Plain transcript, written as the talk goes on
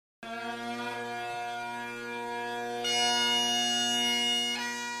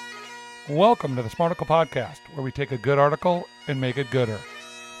Welcome to the Smarticle Podcast, where we take a good article and make it gooder.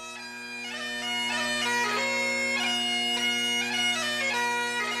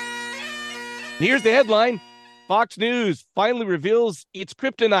 Here's the headline. Fox News finally reveals its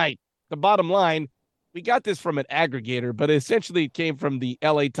kryptonite. The bottom line, we got this from an aggregator, but essentially it came from the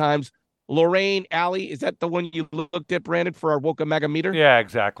LA Times. Lorraine Alley, is that the one you looked at, Brandon, for our Woke-A-Maga meter? Yeah,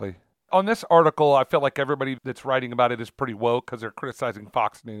 exactly. On this article, I feel like everybody that's writing about it is pretty woke because they're criticizing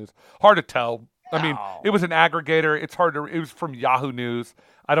Fox News. Hard to tell. I mean, it was an aggregator. It was from Yahoo News.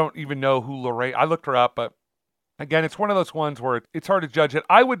 I don't even know who Lorraine, I looked her up, but again, it's one of those ones where it's hard to judge it.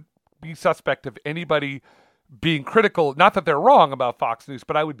 I would be suspect of anybody being critical, not that they're wrong about Fox News,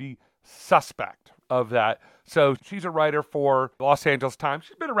 but I would be suspect of that. So she's a writer for the Los Angeles Times.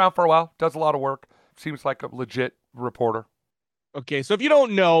 She's been around for a while, does a lot of work, seems like a legit reporter. Okay, so if you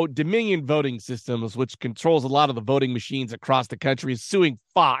don't know, Dominion Voting Systems, which controls a lot of the voting machines across the country, is suing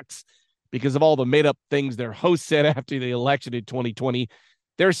Fox because of all the made-up things their host said after the election in 2020.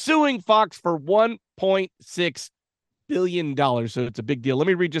 They're suing Fox for $1.6 billion, so it's a big deal. Let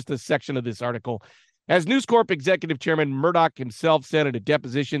me read just a section of this article. As News Corp executive chairman Murdoch himself said at a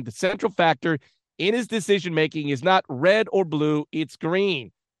deposition, the central factor in his decision-making is not red or blue, it's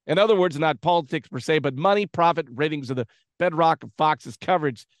green. In other words, not politics per se, but money, profit, ratings are the bedrock of Fox's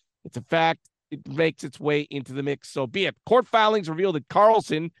coverage. It's a fact. It makes its way into the mix, so be it. Court filings revealed that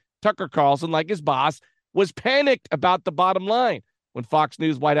Tucker Carlson, like his boss, was panicked about the bottom line. When Fox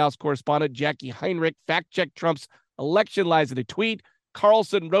News White House correspondent Jackie Heinrich fact-checked Trump's election lies in a tweet,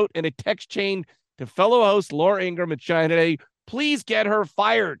 Carlson wrote in a text chain to fellow hosts Laura Ingraham and Hannity, please get her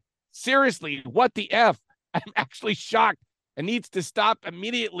fired. Seriously, what the F? I'm actually shocked. It needs to stop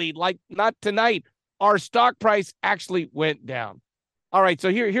immediately, like not tonight. Our stock price actually went down. All right, so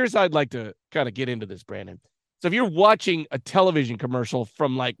here's how I'd like to kind of get into this, Brandon. So if you're watching a television commercial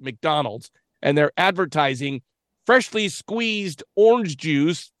from like McDonald's and they're advertising freshly squeezed orange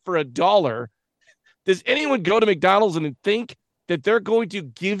juice for $1, does anyone go to McDonald's and think that they're going to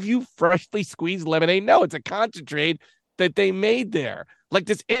give you freshly squeezed lemonade? No, it's a concentrate that they made there. Like,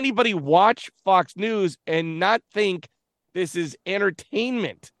 does anybody watch Fox News and not think this is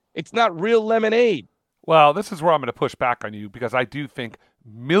entertainment? It's not real lemonade. Well, this is where I'm going to push back on you because I do think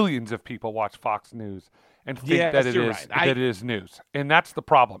millions of people watch Fox News and think that it is news. And that's the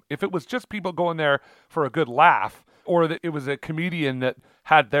problem. If it was just people going there for a good laugh, or that it was a comedian that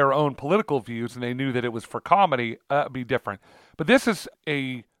had their own political views and they knew that it was for comedy, it'd be different. But this is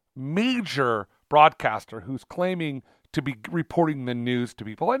a major broadcaster who's claiming to be reporting the news to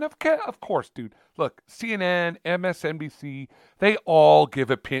people. And of course, dude, look, CNN, MSNBC, they all give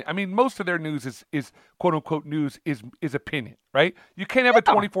opinion. I mean, most of their news is quote unquote news is opinion, right? You can't have a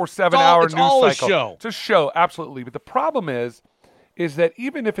 24/7 hour news cycle. A show. It's a show, absolutely. But the problem is that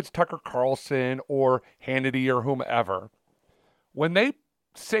even if it's Tucker Carlson or Hannity or whomever, when they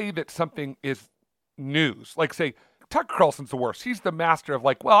say that something is news, like say, Tucker Carlson's the worst. He's the master of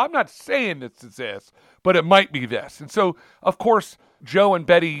like, well, I'm not saying this is this, but it might be this. And so, of course, Joe and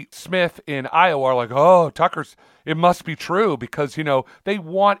Betty Smith in Iowa are like, oh, it must be true because, they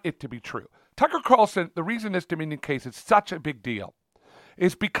want it to be true. Tucker Carlson, the reason this Dominion case is such a big deal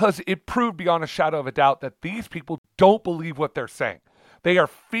is because it proved beyond a shadow of a doubt that these people don't believe what they're saying. They are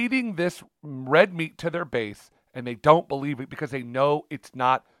feeding this red meat to their base, and they don't believe it because they know it's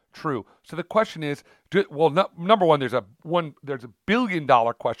not true. So the question is, number one, there's a $1 billion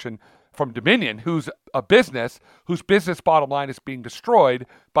question from Dominion, who's a business whose business bottom line is being destroyed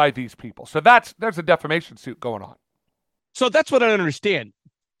by these people. So there's a defamation suit going on. So that's what I understand.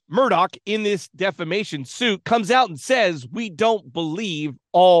 Murdoch, in this defamation suit, comes out and says, we don't believe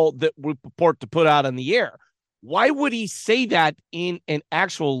all that we purport to put out on the air. Why would he say that in an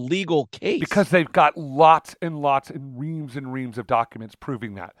actual legal case? Because they've got lots and lots and reams of documents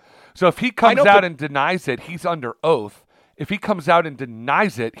proving that. So if he comes out and denies it, he's under oath. If he comes out and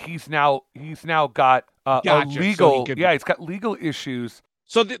denies it, he's now got a legal. He's got legal issues.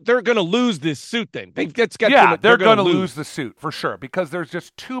 So they're going to lose this suit then. They're going to lose the suit for sure because there's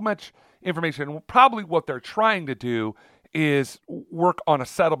just too much information. Probably what they're trying to do is work on a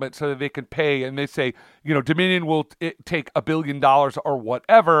settlement so that they can pay. And they say, Dominion will take $1 billion or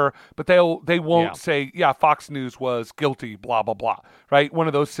whatever, but they won't say, Fox News was guilty, blah, blah, blah, right? One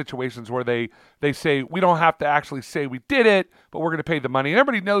of those situations where they say, we don't have to actually say we did it, but we're going to pay the money. And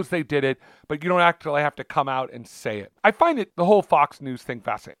everybody knows they did it, but you don't actually have to come out and say it. I find the whole Fox News thing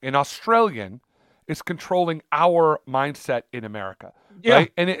fascinating. An Australian is controlling our mindset in America.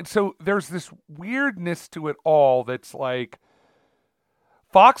 Right? And so there's this weirdness to it all that's like,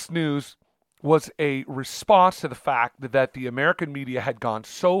 Fox News was a response to the fact that the American media had gone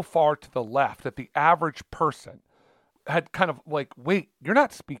so far to the left that the average person had kind of like, wait, you're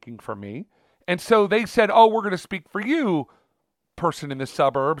not speaking for me. And so they said, oh, we're going to speak for you, person in the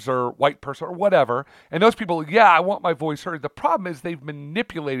suburbs or white person or whatever. And those people, yeah, I want my voice heard. The problem is they've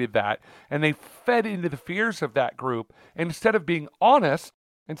manipulated that and they fed into the fears of that group. And instead of being honest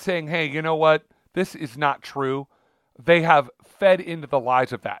and saying, hey, you know what, this is not true, they have fed into the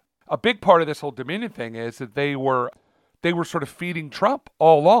lies of that. A big part of this whole Dominion thing is that they were sort of feeding Trump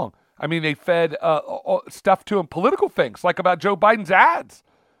all along. I mean, they fed stuff to him, political things like about Joe Biden's ads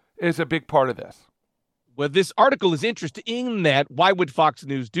is a big part of this. Well, this article is interesting in that why would Fox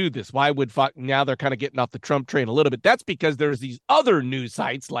News do this? Why would Fox, now they're kind of getting off the Trump train a little bit. That's because there's these other news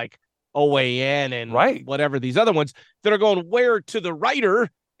sites like OAN and whatever, these other ones that are going where to the writer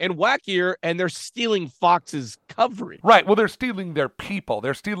and wackier, and they're stealing Fox's coverage. Right. Well, they're stealing their people.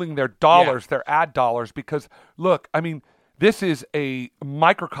 They're stealing their dollars, their ad dollars, because, look, I mean, this is a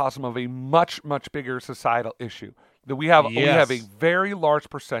microcosm of a much, much bigger societal issue. That we have a very large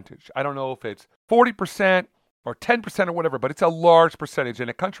percentage. I don't know if it's 40% or 10% or whatever, but it's a large percentage. In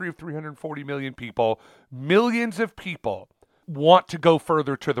a country of 340 million people, millions of people want to go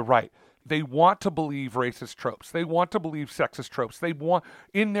further to the right. They want to believe racist tropes. They want to believe sexist tropes. They want,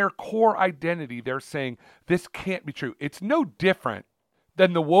 in their core identity, they're saying this can't be true. It's no different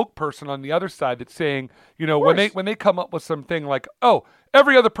than the woke person on the other side that's saying, you know, when they come up with something like, oh,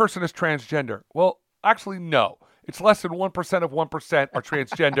 every other person is transgender. Well, actually, no. It's less than 1% of 1% are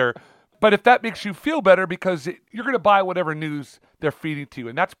transgender. But if that makes you feel better, because you're going to buy whatever news they're feeding to you.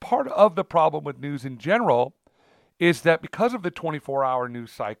 And that's part of the problem with news in general, is that because of the 24-hour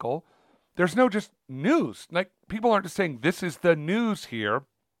news cycle, there's no just news. Like, people aren't just saying this is the news here.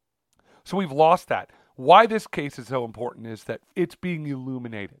 So we've lost that. Why this case is so important is that it's being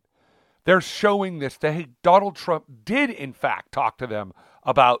illuminated. They're showing this, that hey, Donald Trump did in fact talk to them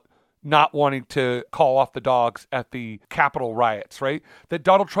about not wanting to call off the dogs at the Capitol riots, right? That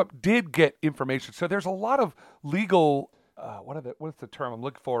Donald Trump did get information. So there's a lot of legal, what's the term I'm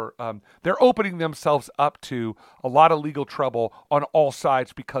looking for? They're opening themselves up to a lot of legal trouble on all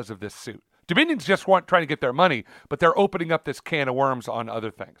sides because of this suit. Dominion's just trying to get their money, but they're opening up this can of worms on other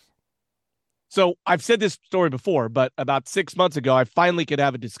things. So I've said this story before, but about 6 months ago, I finally could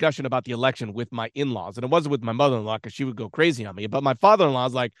have a discussion about the election with my in-laws. And it wasn't with my mother-in-law because she would go crazy on me. But my father-in-law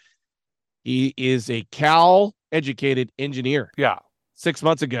is like, he is a Cal-educated engineer. Yeah. 6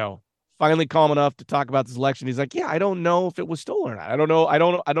 months ago, finally calm enough to talk about this election. He's like, yeah, I don't know if it was stolen or not. I don't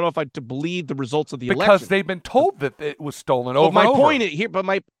know if I to believe the results of the election. Because they've been told that it was stolen over and over. My point here, but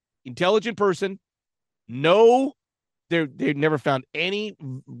my intelligent person, no, they've never found any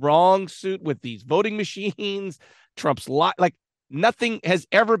wrong suit with these voting machines. Trump's lot, like nothing has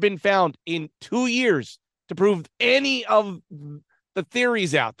ever been found in 2 years to prove any of the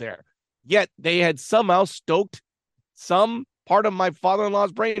theories out there. Yet they had somehow stoked some part of my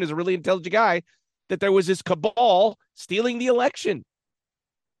father-in-law's brain, is a really intelligent guy, that there was this cabal stealing the election.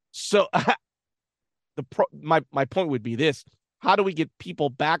 So my point would be this: how do we get people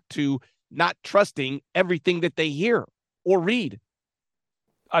back to not trusting everything that they hear or read?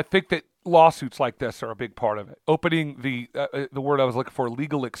 I think that lawsuits like this are a big part of it. Opening the word I was looking for,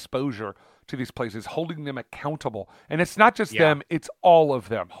 legal exposure to these places, holding them accountable. And it's not just them, it's all of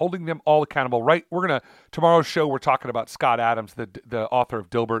them, holding them all accountable, right? Tomorrow's show, we're talking about Scott Adams, the author of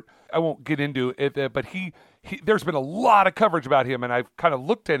Dilbert. I won't get into it, but he there's been a lot of coverage about him, and I've kind of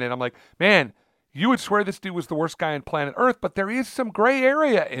looked at it, and I'm like, man, you would swear this dude was the worst guy on planet Earth, but there is some gray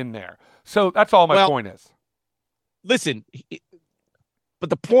area in there. So that's all my point is. Listen, but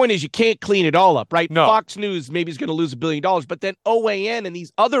the point is you can't clean it all up, right? No. Fox News maybe is going to lose $1 billion, but then OAN and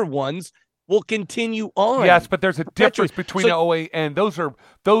these other ones will continue on. Yes, but there's a difference between OAN.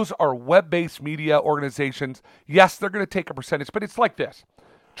 Those are web-based media organizations. Yes, they're going to take a percentage, but it's like this.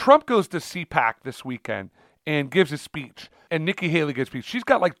 Trump goes to CPAC this weekend and gives a speech, and Nikki Haley gives a speech. She's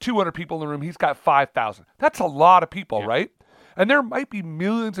got like 200 people in the room. He's got 5,000. That's a lot of people, right? And there might be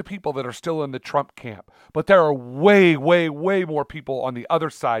millions of people that are still in the Trump camp, but there are way, way, way more people on the other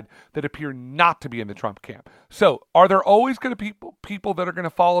side that appear not to be in the Trump camp. So are there always going to be people that are going to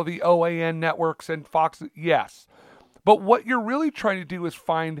follow the OAN networks and Fox? Yes. But what you're really trying to do is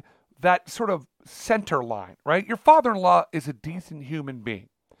find that sort of center line, right? Your father-in-law is a decent human being.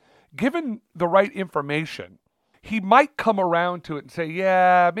 Given the right information, he might come around to it and say,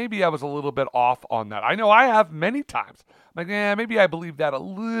 yeah, maybe I was a little bit off on that. I know I have many times. I'm like, yeah, maybe I believe that a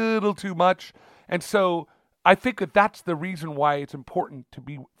little too much. And so I think that that's the reason why it's important to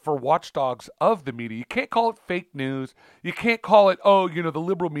be for watchdogs of the media. You can't call it fake news. You can't call it, the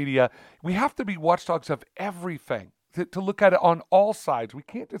liberal media. We have to be watchdogs of everything, to look at it on all sides. We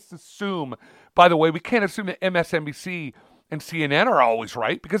can't just assume, by the way, we can't assume that MSNBC and CNN are always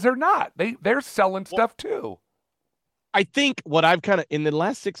right, because they're not. They're selling stuff too. I think what I've kind of, in the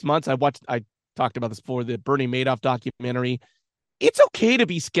last 6 months, I talked about this before, the Bernie Madoff documentary. It's okay to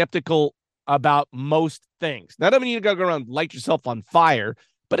be skeptical about most things. Now, I don't mean you got to go around and light yourself on fire,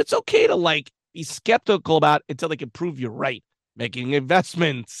 but it's okay to be skeptical about until they can prove you're right. Making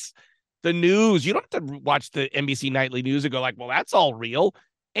investments, the news. You don't have to watch the NBC Nightly News and go well, that's all real.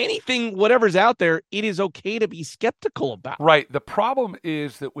 Anything, whatever's out there, it is okay to be skeptical about. Right. The problem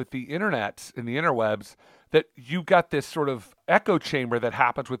is that with the internet and the interwebs, that you got this sort of echo chamber that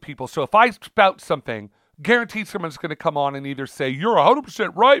happens with people. So if I spout something, guaranteed someone's going to come on and either say, you're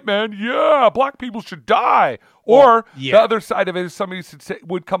 100% right, man. Yeah, black people should die. Or the other side of it is somebody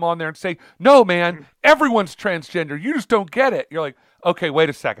would come on there and say, no, man, everyone's transgender. You just don't get it. You're like, okay, wait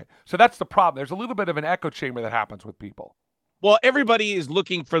a second. So that's the problem. There's a little bit of an echo chamber that happens with people. Well, everybody is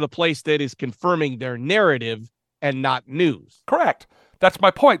looking for the place that is confirming their narrative and not news. Correct. That's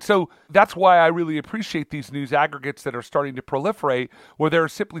my point. So that's why I really appreciate these news aggregates that are starting to proliferate, where they're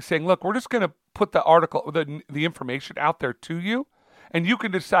simply saying, look, we're just going to put the article, the information out there to you, and you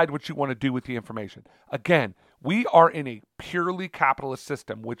can decide what you want to do with the information. Again, we are in a purely capitalist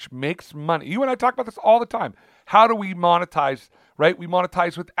system, which makes money. You and I talk about this all the time. How do we monetize, right? We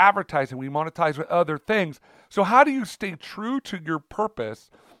monetize with advertising. We monetize with other things. So how do you stay true to your purpose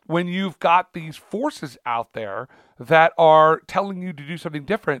when you've got these forces out there that are telling you to do something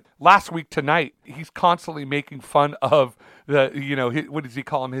different? Last week tonight, he's constantly making fun of what does he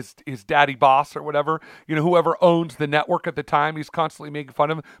call him? His daddy boss or whatever, whoever owns the network at the time, he's constantly making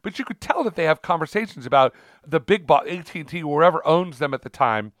fun of him. But you could tell that they have conversations about the big boss, AT&T, whoever owns them at the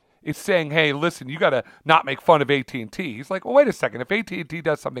time, is saying, hey, listen, you got to not make fun of AT&T. He's like, well, wait a second. If AT&T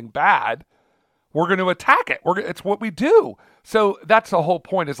does something bad, we're going to attack it. It's what we do. So that's the whole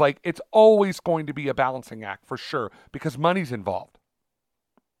point, is it's always going to be a balancing act for sure, because money's involved.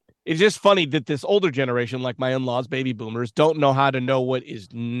 It's just funny that this older generation, like my in-laws, baby boomers, don't know how to know what is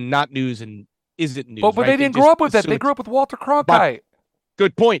not news and isn't news. But they didn't grow up with that. They grew up with Walter Cronkite.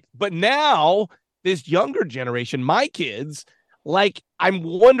 Good point. But now this younger generation, my kids, I'm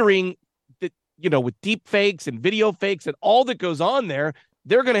wondering that, with deep fakes and video fakes and all that goes on there,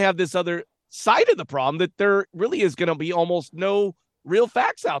 they're going to have this other side of the problem, that there really is going to be almost no real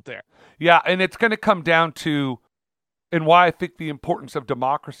facts out there. Yeah, and it's going to come down to, and why I think the importance of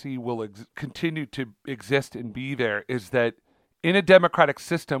democracy will continue to exist and be there, is that in a democratic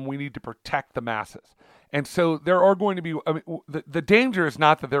system, we need to protect the masses. And so there are going to be, the danger is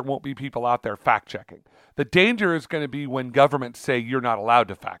not that there won't be people out there fact-checking. The danger is going to be when governments say you're not allowed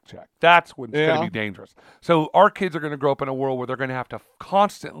to fact-check. That's when it's going to be dangerous. So our kids are going to grow up in a world where they're going to have to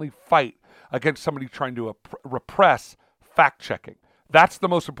constantly fight against somebody trying to repress fact-checking. That's the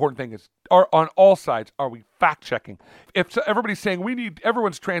most important thing, is on all sides, are we fact-checking? If everybody's saying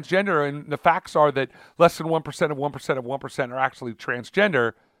everyone's transgender, and the facts are that less than 1% of 1% of 1% are actually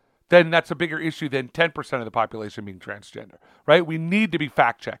transgender, then that's a bigger issue than 10% of the population being transgender, right? We need to be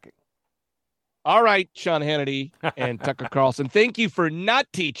fact-checking. All right, Sean Hannity and Tucker Carlson, thank you for not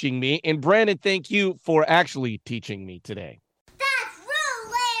teaching me. And Brandon, thank you for actually teaching me today.